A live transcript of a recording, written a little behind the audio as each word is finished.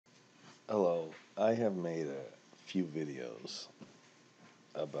Hello, I have made a few videos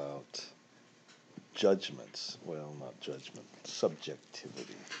about judgments. Well, not judgment,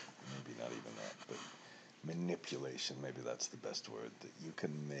 subjectivity. Maybe not even that, but manipulation. Maybe that's the best word that you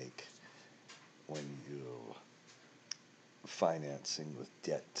can make when you're financing with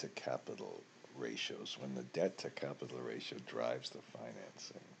debt to capital ratios, when the debt to capital ratio drives the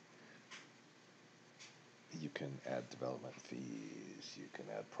financing. You can add development fees, you can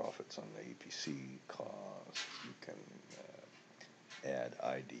add profits on the EPC costs, you can add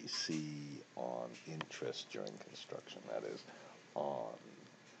IDC on interest during construction, that is, on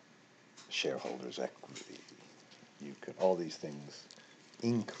shareholders' equity. You can, all these things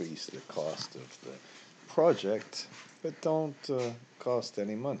increase the cost of the project, but don't cost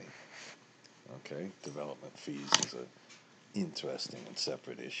any money. Okay, development fees is an interesting and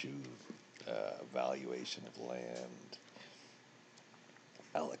separate issue. Valuation of land,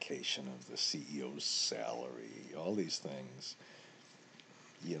 allocation of the CEO's salary, all these things,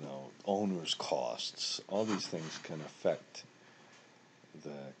 owner's costs, all these things can affect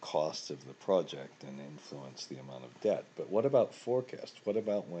the cost of the project and influence the amount of debt. But what about forecast? What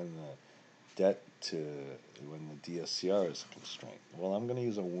about when the DSCR is a constraint? Well, I'm going to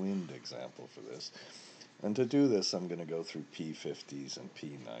use a wind example for this. And to do this, I'm going to go through P50s and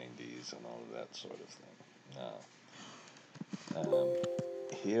P90s and all of that sort of thing. Now,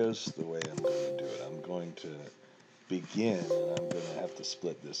 here's the way I'm going to do it. I'm going to begin, and I'm going to have to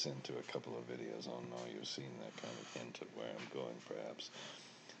split this into a couple of videos. Oh no, you've seen that kind of hint of where I'm going, perhaps.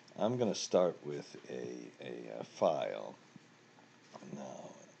 I'm going to start with a file.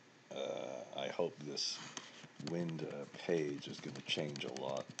 Now, I hope this wind page is going to change a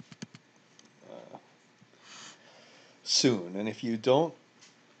lot soon. And if you don't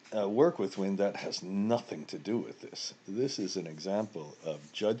work with wind, that has nothing to do with this. This is an example of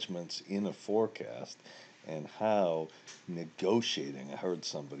judgments in a forecast and how negotiating, I heard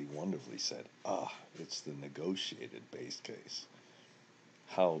somebody wonderfully said, it's the negotiated base case.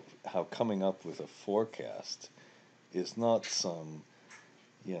 How coming up with a forecast is not some,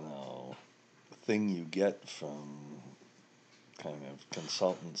 thing you get from kind of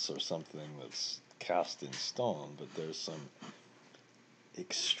consultants or something that's cast in stone, but there's some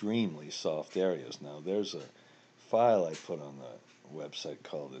extremely soft areas. Now, there's a file I put on the website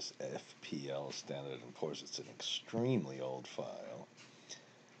called this FPL, Standard & Poor's. It's an extremely old file.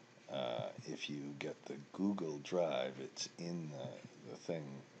 If you get the Google Drive, it's in the thing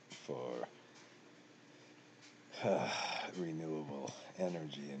for renewable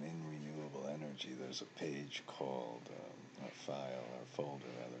energy, and in renewable energy there's a page called, a file or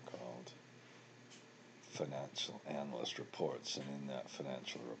folder rather, called Financial Analyst Reports, and in that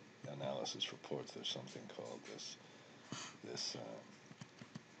financial analysis reports there's something called this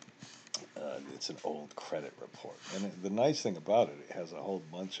it's an old credit report, and the nice thing about it, it has a whole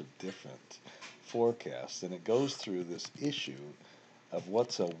bunch of different forecasts, and it goes through this issue of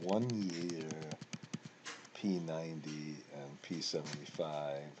what's a 1 year P90 and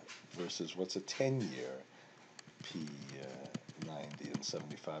P75 versus what's a 10-year P90 and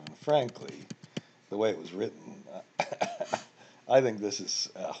 75. And frankly, the way it was written, I think this is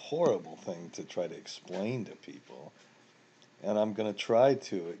a horrible thing to try to explain to people. And I'm going to try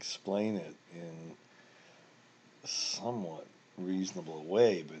to explain it in a somewhat reasonable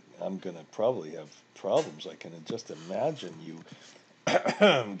way, but I'm going to probably have problems. I can just imagine you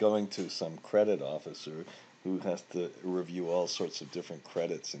going to some credit officer who has to review all sorts of different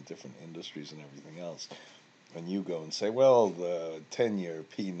credits in different industries and everything else. And you go and say, well, the 10-year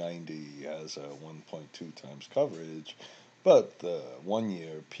P90 has a 1.2 times coverage, but the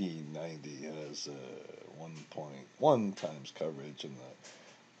 1-year P90 has a 1.1 times coverage, and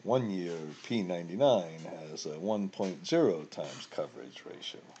the 1-year P99 has a 1.0 times coverage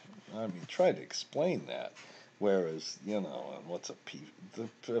ratio. I mean, try to explain that. Whereas, what's a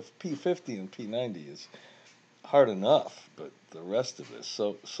the P50 and P90 is hard enough, but the rest of this.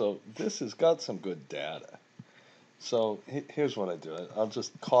 So this has got some good data. So here's what I do. I'll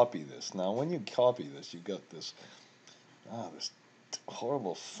just copy this. Now, when you copy this, you got this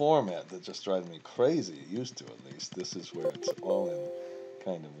horrible format that just drives me crazy. It used to, at least. This is where it's all in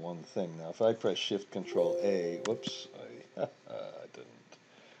kind of one thing. Now, if I press Shift Control A, whoops, I didn't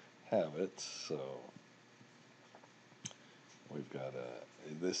have it. So we've got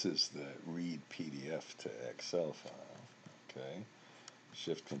this is the read PDF to Excel file. Okay,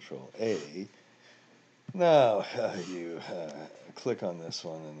 Shift Control A. Now you click on this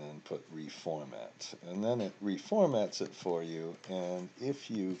one and then put reformat, and then it reformats it for you. And if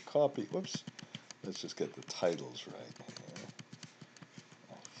you copy, whoops, let's just get the titles right here.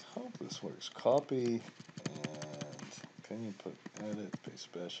 I hope this works. Copy, and can you put edit, pay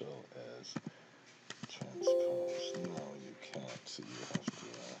special as transpose? No, you can't. So you have to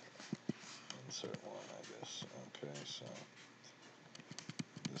insert one, I guess. Okay, so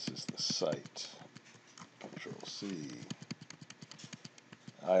this is the site. Control C.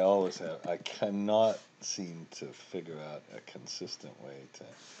 I cannot seem to figure out a consistent way to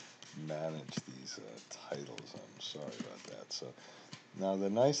manage these titles. I'm sorry about that. So now the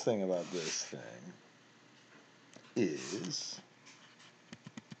nice thing about this thing is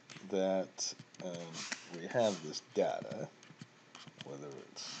that we have this data, whether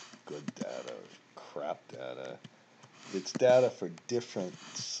it's good data or crap data. It's data for different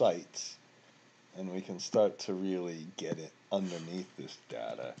sites, and we can start to really get it underneath this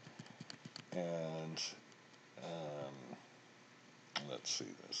data. And let's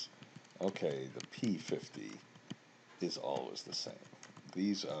see this. Okay, the P50 is always the same.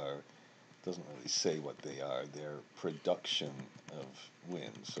 These are, doesn't really say what they are. They're production of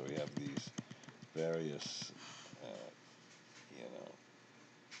wind. So we have these various,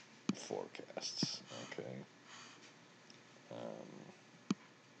 forecasts. Okay.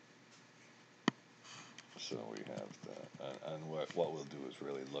 So we have the, and what we'll do is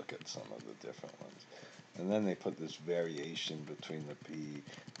really look at some of the different ones. And then they put this variation between the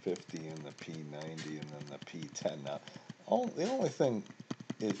P50 and the P90 and then the P10. Now, the only thing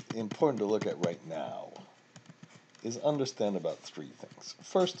is important to look at right now is understand about three things.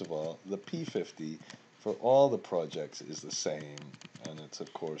 First of all, the P50 for all the projects is the same, and it's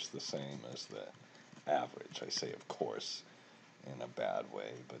of course the same as the average. I say of course in a bad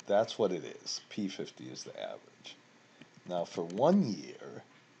way, but that's what it is. P50 is the average. Now for 1 year,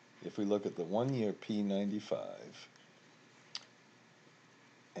 if we look at the 1 year P95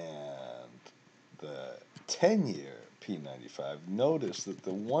 and the 10-year P95, notice that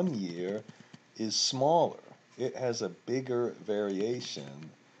the 1 year is smaller. It has a bigger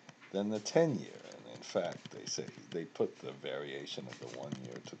variation than the 10-year. And in fact, they put the variation of the 1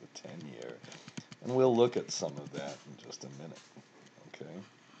 year to the 10-year. And we'll look at some of that in just a minute. Okay?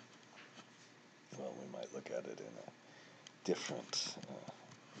 Well, we might look at it in a different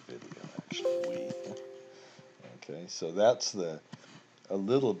video, actually. Okay, so that's a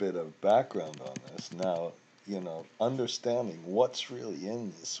little bit of background on this. Now, understanding what's really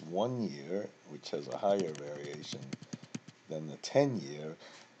in this 1 year, which has a higher variation than the 10-year,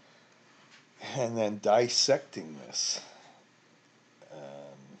 and then dissecting this,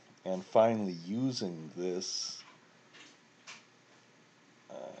 and finally using this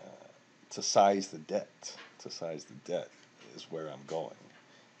to size the debt. To size the debt is where I'm going.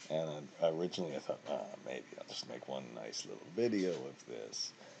 And originally I thought, maybe I'll just make one nice little video of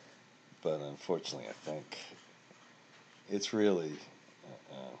this. But unfortunately, I think it's really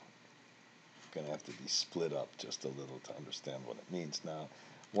going to have to be split up just a little to understand what it means. Now,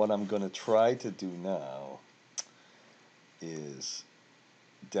 what I'm going to try to do now is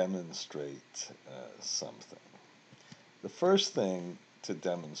demonstrate something. The first thing to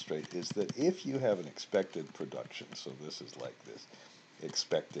demonstrate is that if you have an expected production, so this is like this,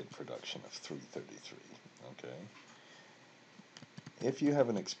 expected production of 333, okay? If you have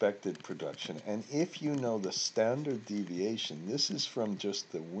an expected production, and if you know the standard deviation, this is from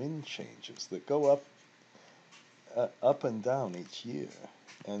just the wind changes that go up and down each year.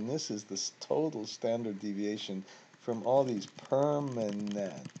 And this is the total standard deviation from all these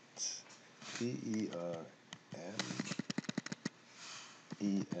permanent, P-E-R-M-E-N-A-T,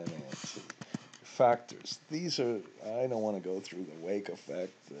 factors. These are, I don't want to go through the wake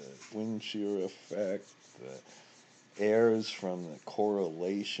effect, the wind shear effect, the errors from the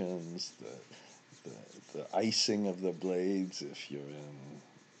correlations, the icing of the blades if you're in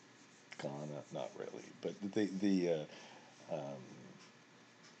Ghana, not really, but the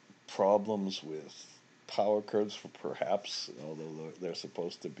problems with power curves, for perhaps, although they're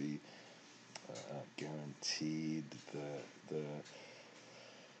supposed to be guaranteed,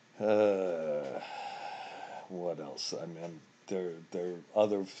 what else? I mean, there are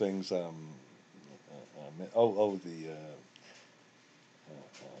other things. The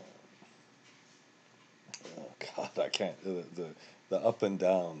God, I can't. The up and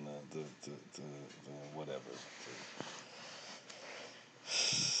down, the whatever.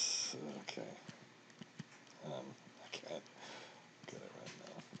 Okay. I can't get it right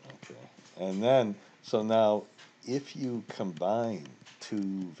now. Okay. And then, so now, if you combine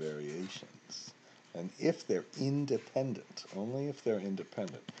two variations, and if they're independent, only if they're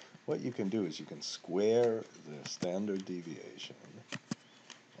independent, what you can do is you can square the standard deviation,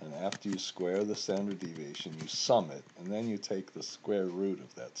 and after you square the standard deviation, you sum it, and then you take the square root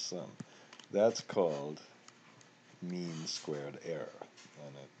of that sum. That's called mean squared error.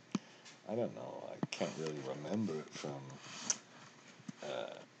 And I don't know, I can't really remember it from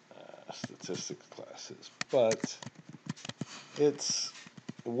statistics classes, but it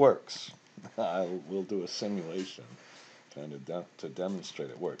works. We'll do a simulation kind of to demonstrate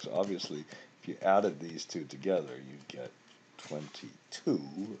it works. Obviously, if you added these two together, you'd get 22,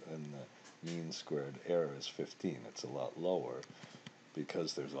 and the mean squared error is 15. It's a lot lower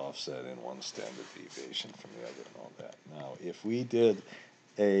because there's offset in one standard deviation from the other and all that. Now, if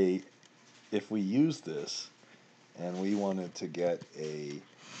we use this and we wanted to get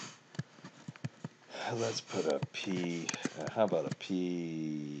let's put a how about a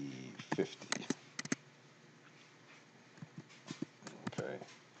P50? Okay.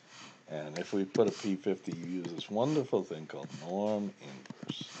 And if we put a P50, you use this wonderful thing called norm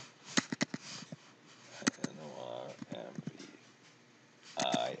inverse. N-O-R-M-V-I-N-V.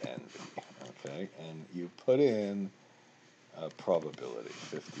 Okay. And you put in a probability,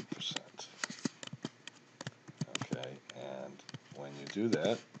 50%. Okay. And when you do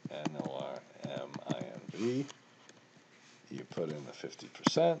that, N-O-R-M-I-N-V, you put in the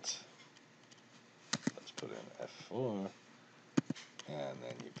 50%. Let's put in F4. And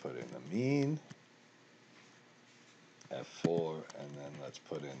then you put in the mean, F4, and then let's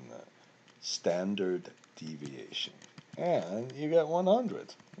put in the standard deviation. And you get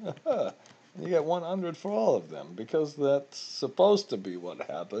 100. You get 100 for all of them, because that's supposed to be what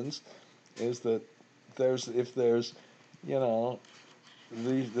happens, is that if there's,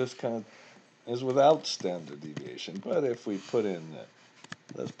 this kind of is without standard deviation. But if we put in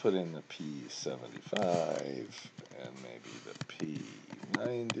let's put in the P75 and maybe the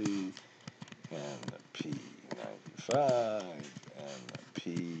P90 and the P95 and the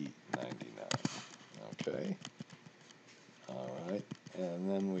P99. Okay. All right. And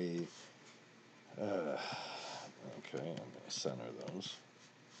then we, okay, I'm going to center those.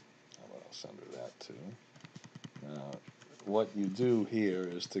 How about I'll center that too. Now, what you do here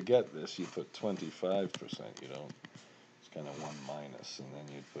is to get this, you put 25%. You don't. It's kind of 1 minus, and then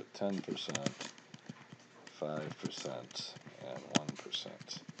you'd put 10%, 5%, and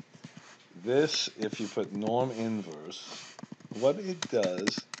 1%. This, if you put norm inverse, what it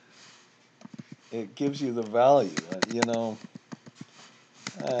does, it gives you the value.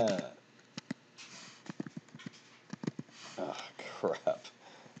 Crap.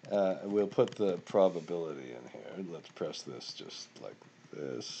 We'll put the probability in here. Let's press this just like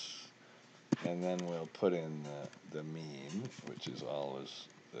this. And then we'll put in the mean, which is always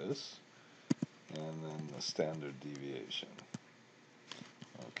this, and then the standard deviation.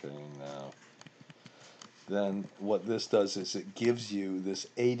 Okay, now, then what this does is it gives you this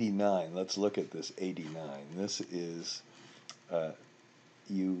 89. Let's look at this 89. This is,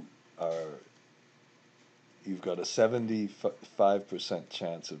 you've got a 75%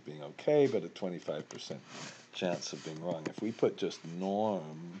 chance of being okay, but a 25% chance of being wrong. If we put just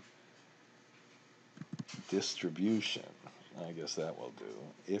norm distribution, I guess that will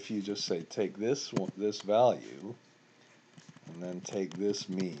do. If you just say take this value and then take this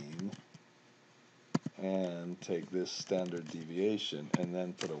mean and take this standard deviation and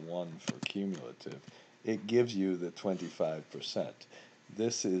then put a 1 for cumulative, it gives you the 25%.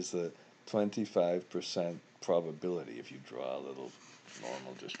 This is the 25% probability if you draw a little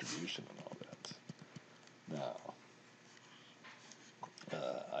normal distribution and all that. Now,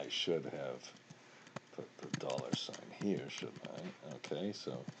 I should have put the $sign here, shouldn't I? Okay,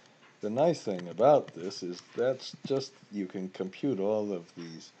 so the nice thing about this is that's just, you can compute all of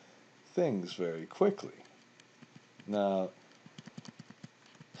these things very quickly. Now,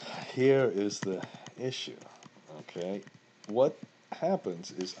 here is the issue, okay? What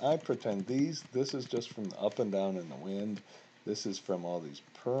happens is I pretend this is just from the up and down in the wind. This is from all these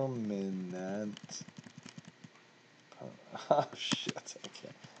permanent, oh shit, I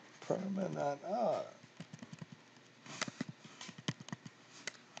can't, permanent,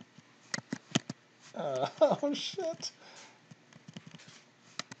 oh shit.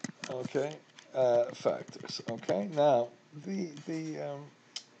 Okay, factors. Okay, now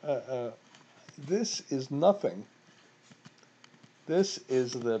this is nothing. This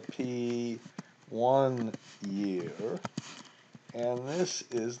is the P1 year, and this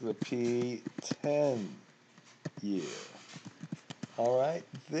is the P10 year. All right,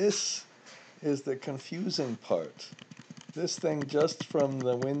 this is the confusing part. This thing just from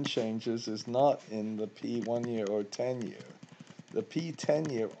the wind changes is not in the P1 year or 10 year. The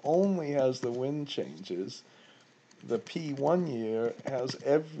P10 year only has the wind changes the P1 year has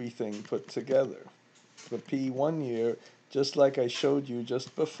everything put together. The P1 year, just like I showed you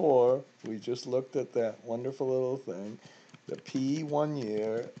just before, we just looked at that wonderful little thing. The P1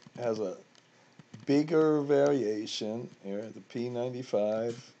 year has a bigger variation here, the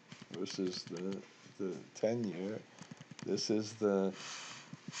P95 versus the 10 year. This is the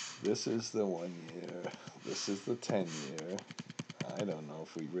 1 year. This is the 10 year. I don't know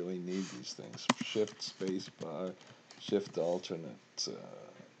if we really need these things. Shift space bar, shift alternate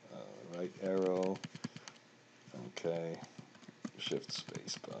right arrow. Okay. Shift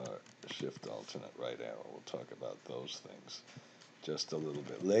space bar, shift alternate right arrow. We'll talk about those things just a little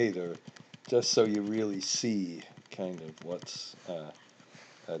bit later, just so you really see kind of what's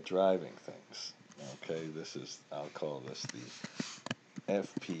driving things. Okay, this is, I'll call this the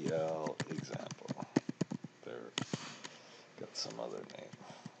FPL example. They're got some other name.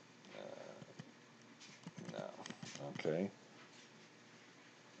 No. Okay.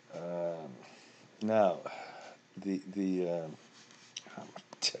 Now, the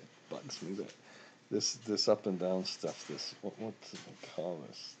it bugs me that this up and down stuff. This what do they call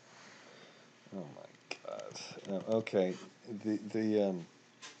this? Oh my God. Okay.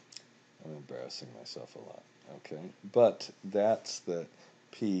 I'm embarrassing myself a lot. Okay, but that's the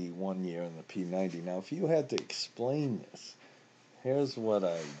P1 year and the P90. Now, if you had to explain this, here's what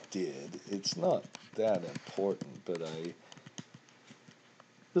I did. It's not that important, but I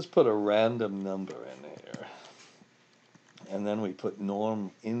just put a random number in here. And then we put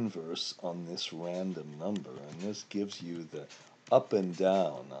norm inverse on this random number. And this gives you the up and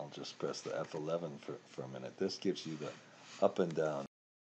down. I'll just press the F11 for a minute. This gives you the up and down